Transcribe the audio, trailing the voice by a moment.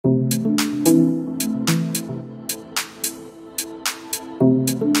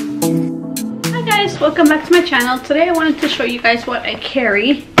welcome back to my channel. Today I wanted to show you guys what I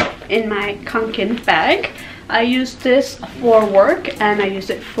carry in my kanken bag. I use this for work and I use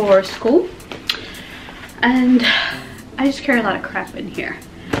it for school, and I just carry a lot of crap in here.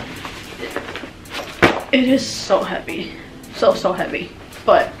 It is so heavy, so heavy,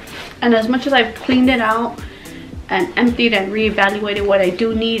 and as much as I've cleaned it out and emptied and reevaluated what I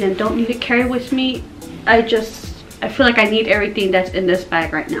do need and don't need to carry with me, I feel like I need everything that's in this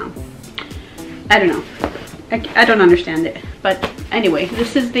bag right now. I don't know. I don't understand it. But anyway,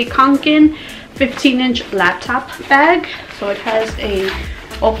 this is the Kanken 15-inch laptop bag. So it has a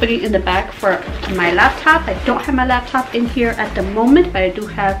opening in the back for my laptop. I don't have my laptop in here at the moment, but I do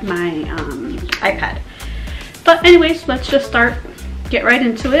have my iPad. But anyways, let's just get right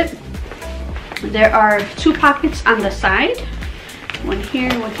into it. There are two pockets on the side. One here,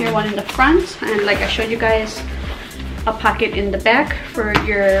 one in the front. And like I showed you guys, a pocket in the back for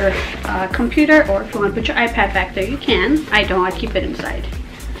your computer, or if you want to put your iPad back there, you can. I don't, I keep it inside.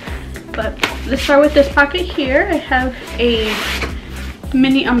 But let's start with this pocket here. I have a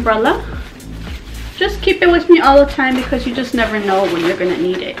mini umbrella. Just keep it with me all the time because you just never know when you're gonna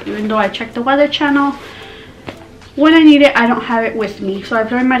need it. Even though I check the Weather Channel, when I need it, I don't have it with me. So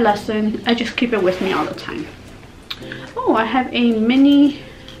I've learned my lesson. I just keep it with me all the time. Oh, I have a mini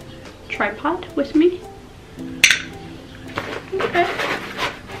tripod with me. Okay,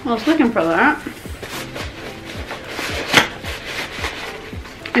 I was looking for that.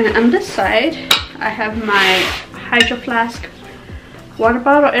 And on this side, I have my Hydro Flask water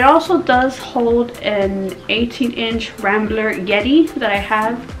bottle. It also does hold an 18-inch Rambler Yeti that I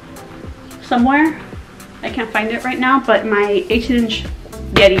have somewhere. I can't find it right now, but my 18-inch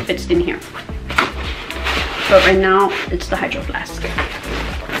Yeti fits in here. But right now, it's the Hydro Flask.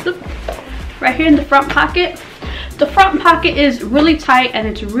 Right here in the front pocket. The front pocket is really tight and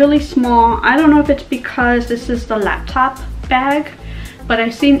it's really small. I don't know if it's because this is the laptop bag, but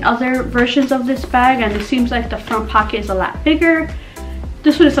I've seen other versions of this bag and it seems like the front pocket is a lot bigger.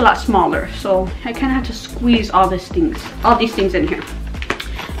 This one is a lot smaller, so I kind of have to squeeze all these things in here.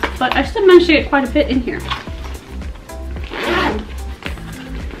 But I still managed to get quite a bit in here. And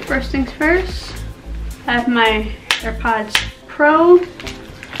first things first, I have my AirPods Pro.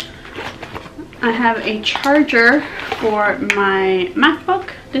 I have a charger for my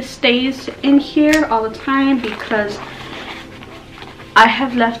MacBook. This stays in here all the time because I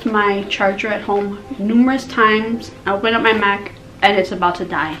have left my charger at home numerous times. I open up my Mac and it's about to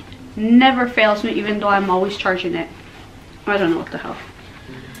die. Never fails me, even though I'm always charging it. I don't know what the hell.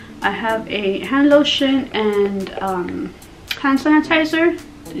 I have a hand lotion and hand sanitizer.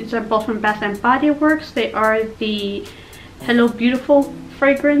 These are both from Bath and Body Works. They are the Hello Beautiful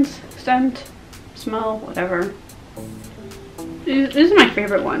fragrance scent. Smell, whatever. This is my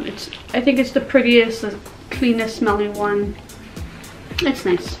favorite one. I think it's the prettiest, the cleanest smelling one. It's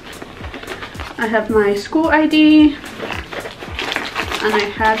nice. I have my school ID and I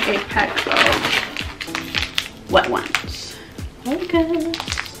have a pack of wet ones. Okay.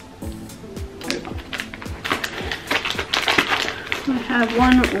 There we go. I have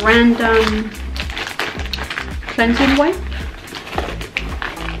one random cleansing wipe.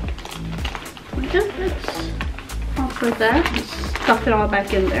 That's all for that. Just stuff it all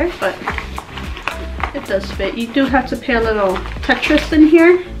back in there, but it does fit. You do have to pay a little Tetris in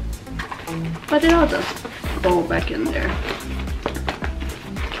here, but it all does go back in there.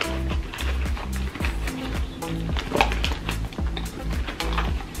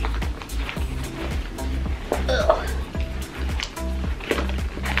 Ugh.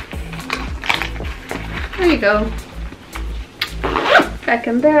 There you go. Back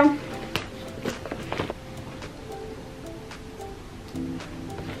in there.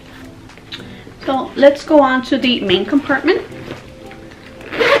 So let's go on to the main compartment.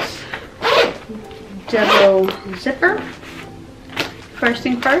 Double zipper. First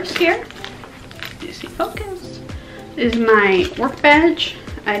thing first here. You see, focus. Is my work badge.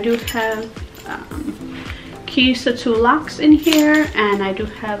 I do have keys to 2 locks in here, and I do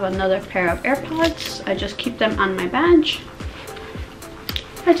have another pair of AirPods. I just keep them on my badge.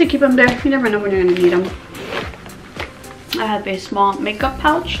 I have to keep them there. You never know when you're gonna need them. I have a small makeup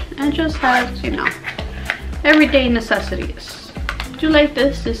pouch and just have, you know, everyday necessities. I do like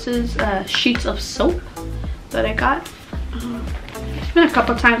this. This is sheets of soap that I got. It's been a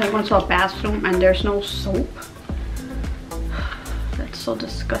couple times I went to a bathroom and there's no soap. That's so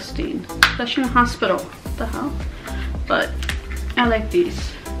disgusting, especially in a hospital. What the hell? But I like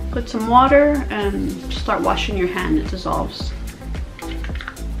these. Put some water and start washing your hand. It dissolves.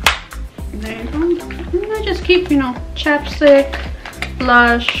 There you go. And I just keep, you know, chapstick,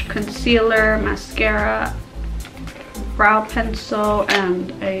 blush, concealer, mascara, brow pencil,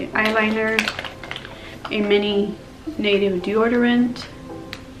 and a eyeliner, a mini native deodorant,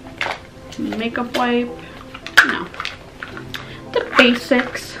 makeup wipe, no, the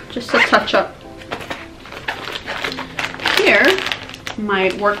basics, just a touch up. Here,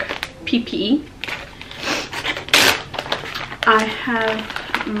 my work PPE. I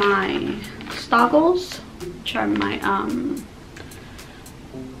have my stoggles, which are my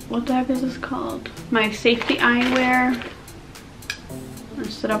what the heck is this called? My safety eyewear.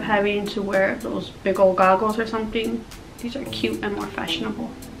 Instead of having to wear those big old goggles or something, these are cute and more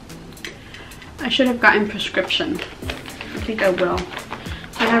fashionable. I should have gotten prescription. I think I will.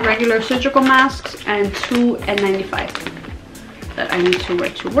 I have regular surgical masks and 2 N95 that I need to wear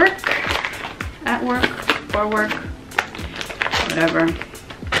to work, at work, for work, whatever.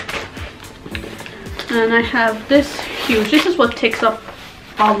 And I have this huge, this is what takes up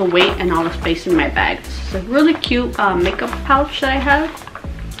all the weight and all the space in my bag. This is a really cute makeup pouch that I have.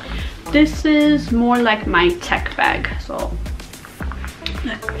 This is more like my tech bag, so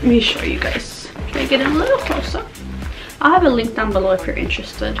let me show you guys. Try to get it a little closer. I'll have a link down below if you're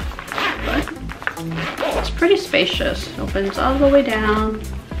interested, but it's pretty spacious. It opens all the way down.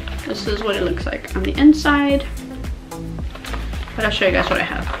 This is what it looks like on the inside, but I'll show you guys what I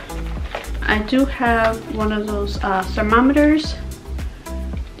have. I do have one of those thermometers,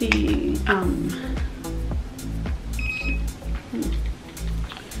 the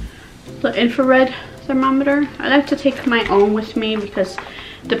infrared thermometer. I like to take my own with me because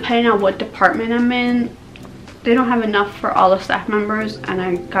depending on what department I'm in, they don't have enough for all the staff members, and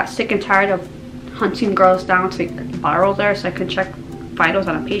I got sick and tired of hunting girls down to borrow there so I could check vitals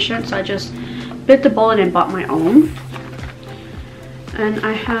on a patient, so I just bit the bullet and bought my own. And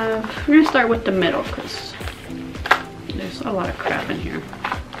I have, we're gonna start with the middle because there's a lot of crap in here.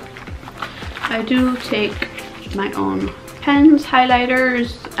 I do take my own pens,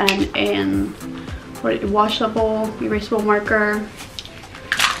 highlighters, and washable, erasable marker,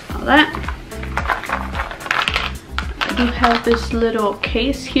 all that. I do have this little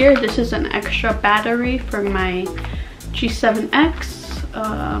case here. This is an extra battery for my G7X.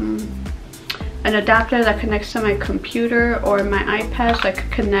 An adapter that connects to my computer or my iPad so I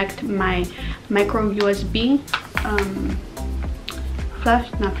could connect my micro USB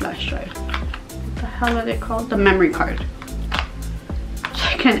not flash drive. What the hell are they called? The memory card. So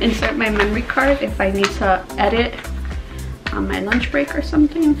I can insert my memory card if I need to edit on my lunch break or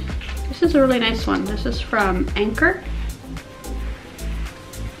something. This is a really nice one. This is from Anchor.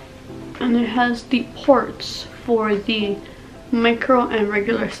 And it has the ports for the micro and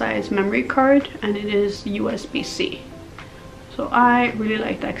regular size memory card, and it is USB-C. So I really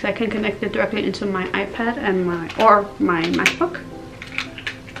like that because I can connect it directly into my iPad and my MacBook.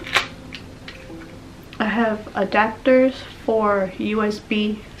 I have adapters for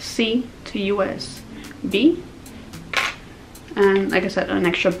USB-C to USB, and like I said, an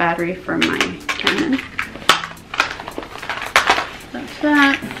extra battery for my Canon. That's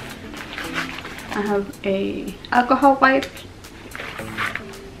that. I have a alcohol wipe,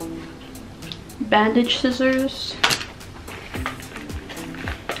 bandage scissors.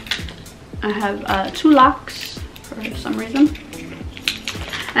 I have 2 locks for some reason,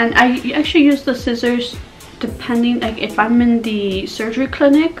 and I actually use the scissors depending, like if I'm in the surgery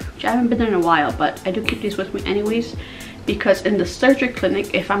clinic, which I haven't been there in a while, but I do keep these with me anyways, because in the surgery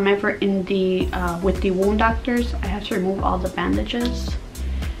clinic, if I'm ever in the with the wound doctors, I have to remove all the bandages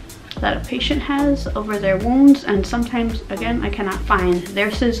that a patient has over their wounds, and sometimes again I cannot find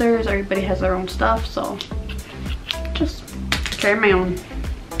their scissors. Everybody has their own stuff, so just carry my own.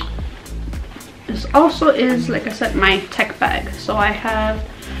 This also is, like I said, my tech bag. So I have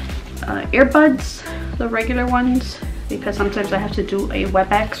earbuds, the regular ones, because sometimes I have to do a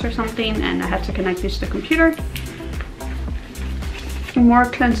WebEx or something and I have to connect these to the computer. More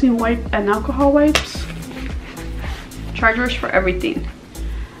cleansing wipe and alcohol wipes. Chargers for everything.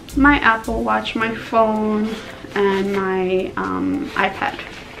 My Apple Watch, my phone, and my iPad.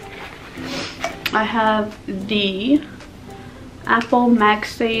 I have the Apple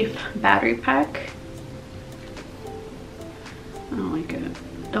MagSafe battery pack. I don't like it.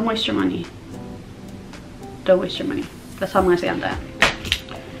 Don't waste your money. Don't waste your money. That's all I'm gonna say on that.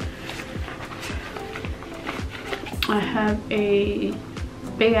 I have a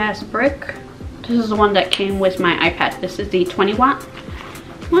big ass brick. This is the one that came with my iPad. This is the 20-watt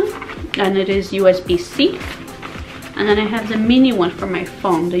one, and it is USB-C. And then I have the mini one for my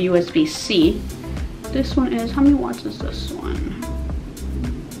phone, the USB-C. This one is, how many watts is this one?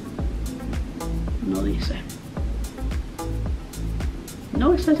 No dice.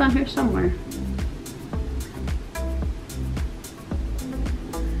 No, it says on here somewhere.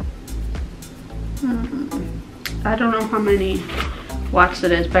 I don't know how many watts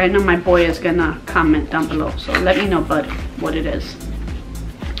it is, but I know my boy is gonna comment down below, so let me know, bud, what it is.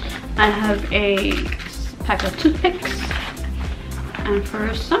 I have a pack of toothpicks, and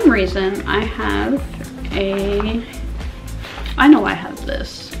for some reason I have I know I have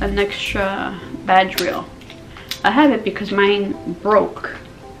this, an extra badge reel. I have it because mine broke,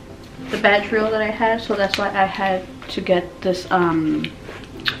 the badge reel that I had, so that's why I had to get this the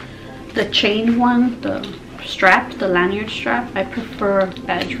chain one, the strap, the lanyard strap. I prefer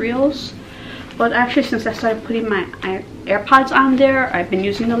badge reels, but actually since I started putting my AirPods on there, I've been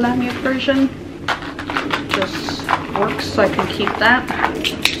using the lanyard version. Just works, so I can keep that,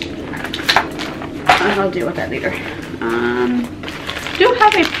 and I'll deal with that later. Do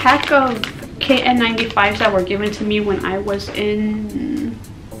have a pack of KN95s that were given to me when I was in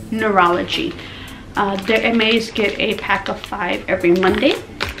neurology. Their MAs get a pack of 5 every Monday.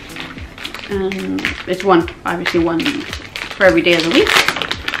 It's one, obviously one for every day of the week.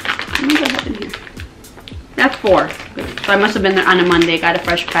 Let me go ahead in here. That's 4. So I must have been there on a Monday, got a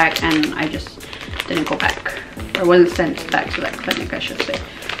fresh pack, and I just didn't go back. Or wasn't sent back to that clinic, I should say.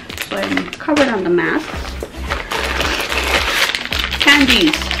 So I'm covered on the masks.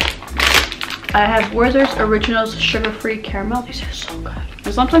 Candies. I have Werther's Originals Sugar-Free Caramel. These are so good.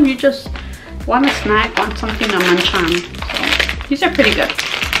 And sometimes you just want a snack, want something to munch on. So these are pretty good.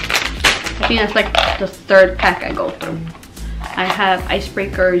 I think that's like the 3rd pack I go through. I have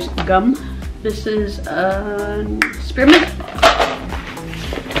Icebreakers gum. This is spearmint.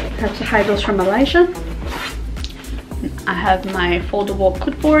 Have to hide those from Elijah. I have my foldable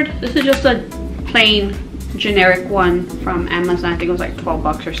clipboard. This is just a plain generic one from Amazon. I think it was like 12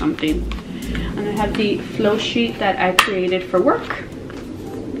 bucks or something. And I have the flow sheet that I created for work.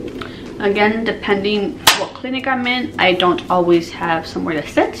 Again, depending what clinic I'm in, I don't always have somewhere to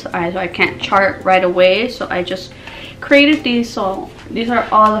sit, so I can't chart right away, so I just created these. So these are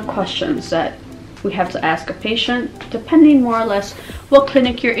all the questions that we have to ask a patient, depending more or less what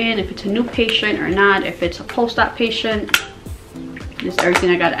clinic you're in, if it's a new patient or not, if it's a post-op patient. This is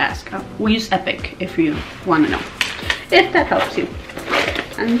everything I gotta ask. We use Epic if you want to know, if that helps you.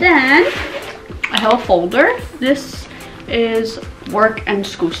 And then I have a folder. This is work and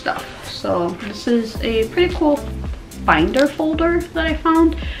school stuff. So this is a pretty cool binder folder that I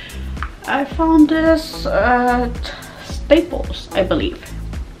found. I found this at Staples, I believe.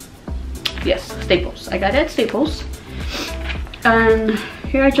 Yes, Staples. I got it at Staples. And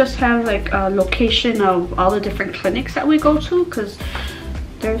here I just have like a location of all the different clinics that we go to, because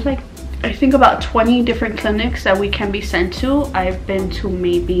there's like, I think about 20 different clinics that we can be sent to. I've been to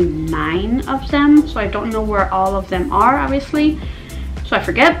maybe 9 of them, so I don't know where all of them are, obviously, so I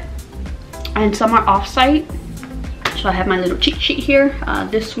forget. And some are off-site, so I have my little cheat sheet here.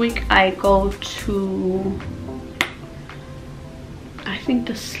 This week I go to, I think,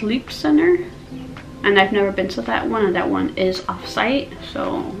 the sleep center, and I've never been to that one, and that one is off-site,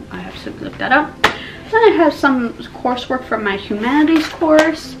 so I have to look that up. Then I have some coursework for my humanities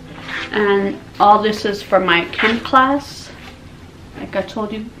course, and all this is for my chem class. Like I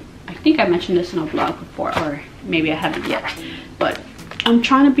told you, I think I mentioned this in a vlog before, or maybe I haven't yet, but I'm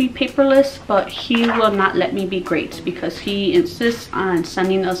trying to be paperless, but he will not let me be great because he insists on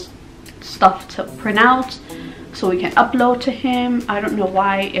sending us stuff to print out so we can upload to him. I don't know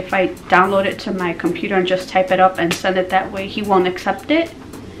why. If I download it to my computer and just type it up and send it that way, he won't accept it.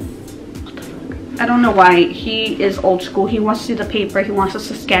 I don't know why. He is old school. He wants to see the paper. He wants us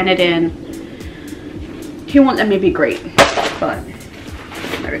to scan it in. He won't let me be great, but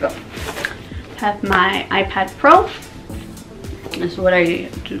there we go. Have my iPad Pro. This is what I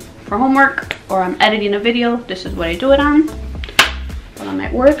do for homework, or I'm editing a video. This is what I do it on. When I'm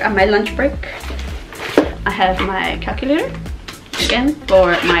at work, on my lunch break, I have my calculator, again,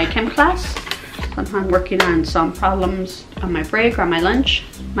 for my chem class. Sometimes I'm working on some problems on my break or on my lunch.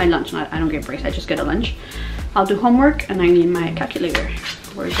 My lunch, not, I don't get breaks, I just get a lunch. I'll do homework and I need my calculator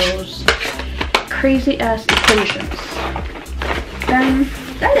for those crazy ass equations. Then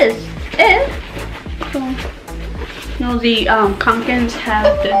that is it. So, you know, the kankens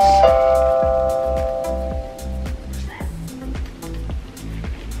have this. What's that?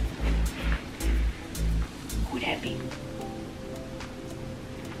 Who would that be?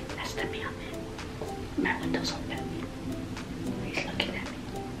 That's the mailman. My window's open. He's looking at me.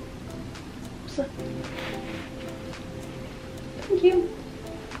 What's up? Thank you.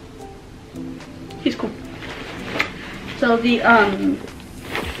 He's cool. So the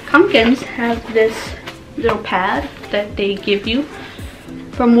kankens have this little pad that they give you,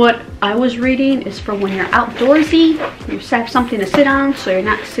 from what I was reading, is for when you're outdoorsy, you have something to sit on, so you're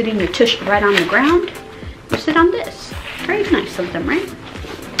not sitting your tush right on the ground. You sit on this. Very nice of them, right?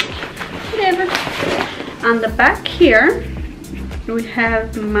 Whatever. On the back here, we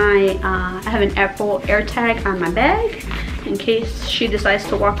have my, I have an Apple AirTag on my bag in case she decides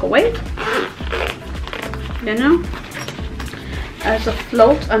to walk away. You know? As a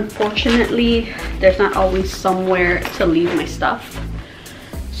float, unfortunately, there's not always somewhere to leave my stuff.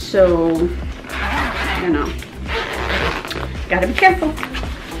 So, you know, gotta be careful.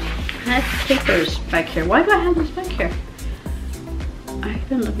 I have papers back here. Why do I have this back here? I've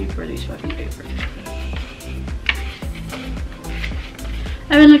been looking for these fucking papers.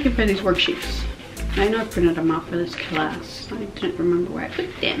 I've been looking for these worksheets. I know I printed them out for this class. I didn't remember where I put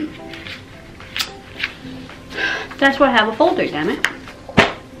them. That's why I have a folder, damn it.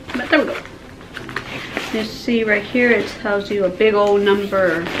 But there we go. You see right here, it tells you a big old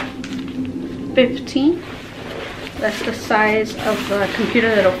number 15. That's the size of the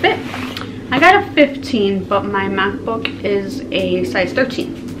computer that'll fit. I got a 15, but my MacBook is a size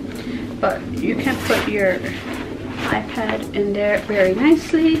 13. But you can put your iPad in there very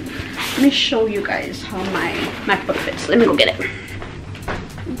nicely. Let me show you guys how my MacBook fits. Let me go get it.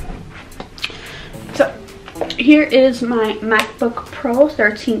 So here is my MacBook Pro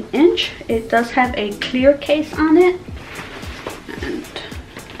 13-inch. It does have a clear case on it.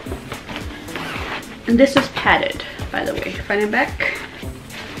 And this is padded, by the way, front and back.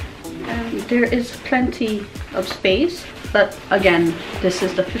 There is plenty of space, but again, this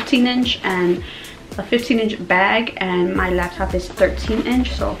is the 15-inch and a 15-inch bag, and my laptop is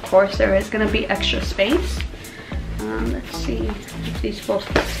 13-inch, so of course there is going to be extra space. Let's see if these both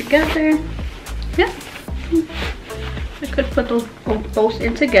fit together. Yeah, I could put those both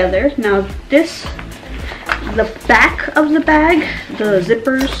in together. Now this, the back of the bag, the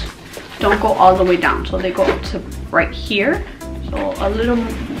zippers don't go all the way down, so they go up to right here, so a little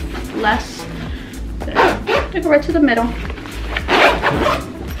less. They go right to the middle.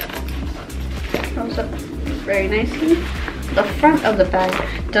 Goes up very nicely. The front of the bag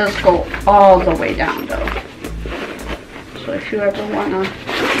does go all the way down though, so if you ever want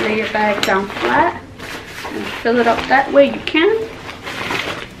to lay your bag down flat and fill it up that way, you can.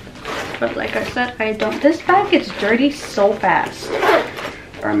 But like I said, I don't. This bag gets dirty so fast.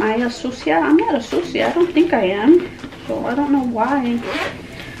 Or am I a sucia? I'm not a sucia. I don't think I am. So I don't know why.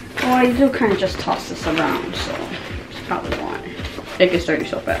 Oh, I do kind of just toss this around, so it's probably why it gets dirty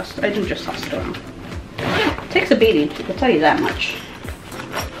so fast. I do just toss it around. It takes a beating, I can tell you that much.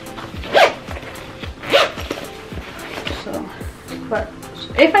 So, but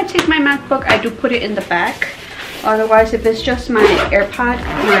if I take my MacBook, I do put it in the back. Otherwise, if it's just my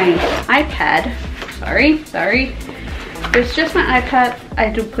iPad, sorry. If it's just my iPad, I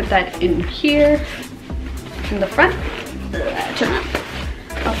do put that in here, in the front.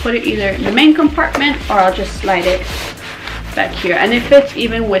 I'll put it either in the main compartment or I'll just slide it back here. And it fits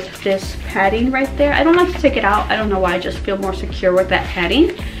even with this padding right there. I don't like to take it out. I don't know why. I just feel more secure with that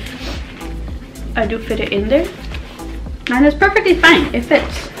padding. I do fit it in there. And it's perfectly fine. It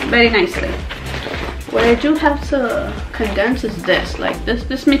fits very nicely. What I do have to condense is this. Like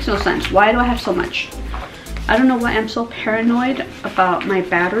this makes no sense. Why do I have so much? I don't know why I'm so paranoid about my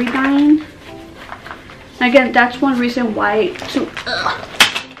battery dying. Again, that's one reason why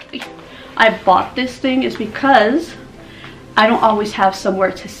I bought this thing, is because I don't always have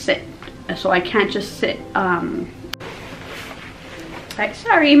somewhere to sit. So I can't just sit.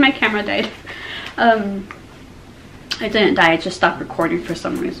 Sorry, my camera died. It didn't die, it just stopped recording for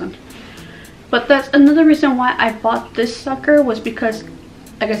some reason. But that's another reason why I bought this sucker, was because,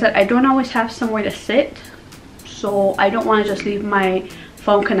 like I said, I don't always have somewhere to sit. So I don't want to just leave my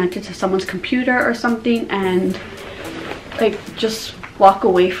phone connected to someone's computer or something and like just walk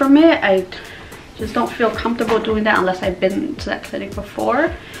away from it. I just don't feel comfortable doing that unless I've been to that clinic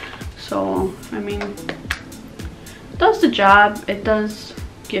before. So I mean, it does the job. It does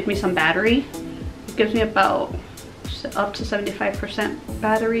give me some battery. It gives me about up to 75%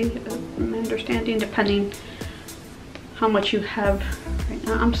 battery, my understanding, depending how much you have right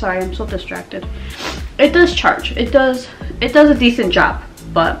now. I'm sorry, I'm so distracted. It does charge. It does a decent job,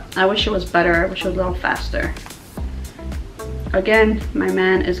 but I wish it was better. I wish it was a little faster. Again, my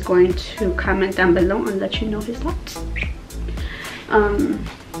man is going to comment down below and let you know his thoughts.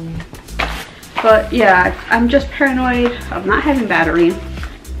 But yeah, I'm just paranoid of not having battery.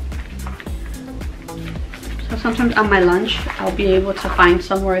 So sometimes on my lunch, I'll be able to find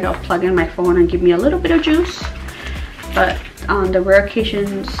somewhere to plug in my phone and give me a little bit of juice. But on the rare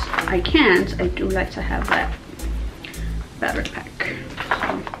occasions I can't, I do like to have that battery pack.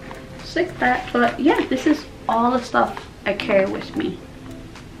 stick that. But yeah, this is all the stuff I carry with me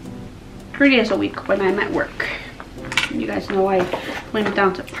 3 days a week when I'm at work. You guys know I went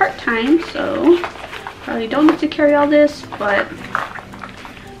down to part-time, so probably don't need to carry all this, but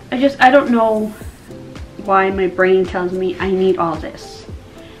I don't know why my brain tells me I need all this.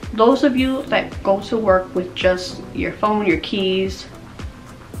 Those of you that go to work with just your phone, your keys,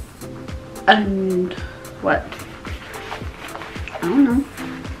 and what? I don't know.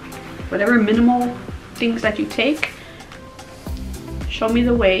 Whatever minimal things that you take, show me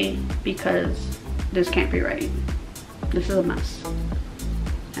the way, because this can't be right. This is a mess.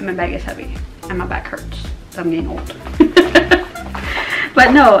 And my bag is heavy. And my back hurts. I'm getting old.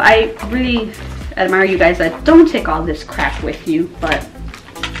 But no, I really admire you guys that don't take all this crap with you, but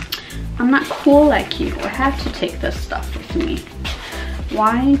I'm not cool like you. I have to take this stuff with me.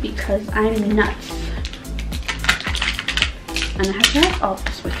 Why? Because I'm nuts. And I have to have all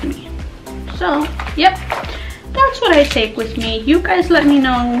this with me. So, yep. That's what I take with me. You guys let me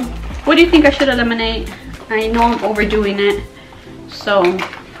know. What do you think I should eliminate? I know I'm overdoing it. So,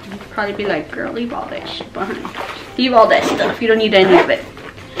 you'll probably be like, girl, leave all that shit behind. Leave all that stuff. You don't need any of it.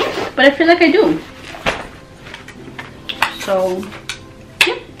 But I feel like I do. So,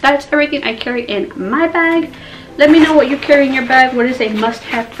 yeah, that's everything I carry in my bag. Let me know what you carry in your bag. What is a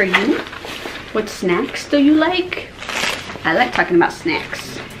must-have for you? What snacks do you like? I like talking about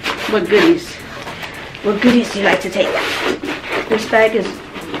snacks. What goodies? What goodies do you like to take? This bag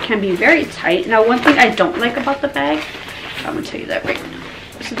can be very tight. Now, one thing I don't like about the bag, I'm gonna tell you that right now.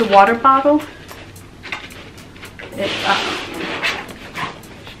 This is the water bottle. It's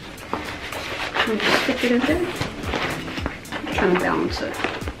I'm gonna stick it in there. I'm trying to balance it.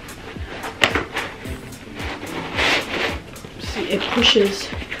 See, it pushes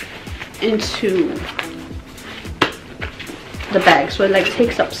into the bag, so it like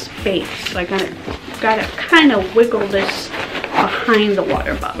takes up space. So I gotta kind of wiggle this behind the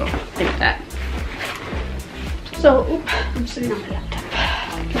water bottle like that. So, oops, I'm sitting on my laptop.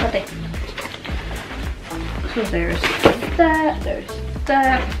 So there's that, there's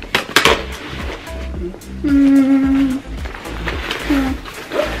that.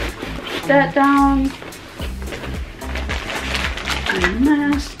 Put that down. And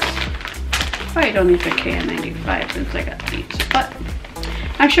masks. I don't need the KN95 since I got these, but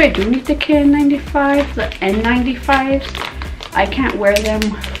actually I do need the KN95, the N95s. I can't wear them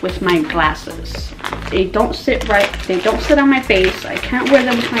with my glasses. They don't sit right, they don't sit on my face. I can't wear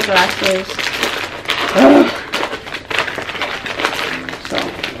them with my glasses. Ugh. So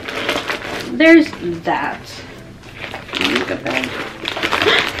there's that. Look at that.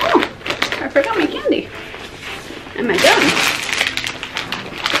 Oh, I forgot my candy and my gum.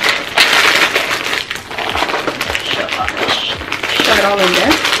 Shove it all in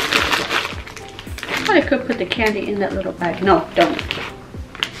there. I could put the candy in that little bag. No, don't.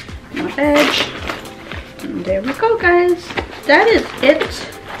 My badge. And there we go, guys. That is it.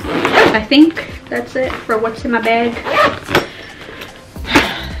 I think that's it for what's in my bag.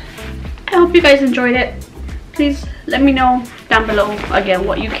 I hope you guys enjoyed it. Please let me know down below again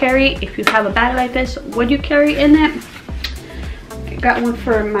what you carry. If you have a bag like this, what do you carry in it? I got one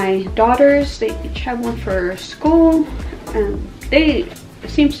for my daughters. They each have one for school, and it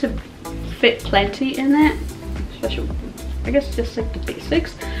seems to fit plenty in it, especially I guess just like the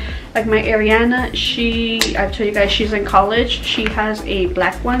basics. Like my Ariana, I told you guys she's in college. She has a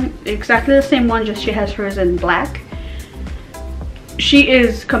black one, exactly the same one, just she has hers in black. She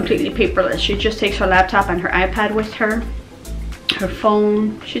is completely paperless. She just takes her laptop and her iPad with her, her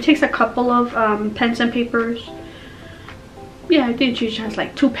phone. She takes a couple of pens and papers. Yeah, I think she has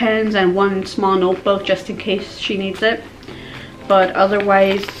like 2 pens and 1 small notebook just in case she needs it. But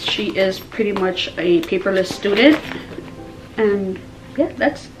otherwise, she is pretty much a paperless student. And yeah,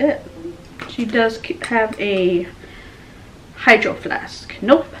 that's it. She does have a hydro flask.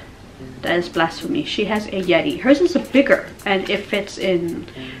 Nope, that is blasphemy. She has a Yeti. Hers is a bigger, and it fits in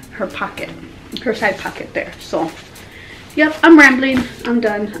her pocket, her side pocket there. So, yep, I'm rambling. I'm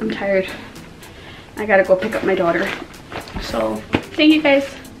done. I'm tired. I gotta go pick up my daughter. So, thank you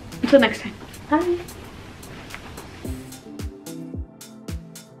guys. Until next time. Bye.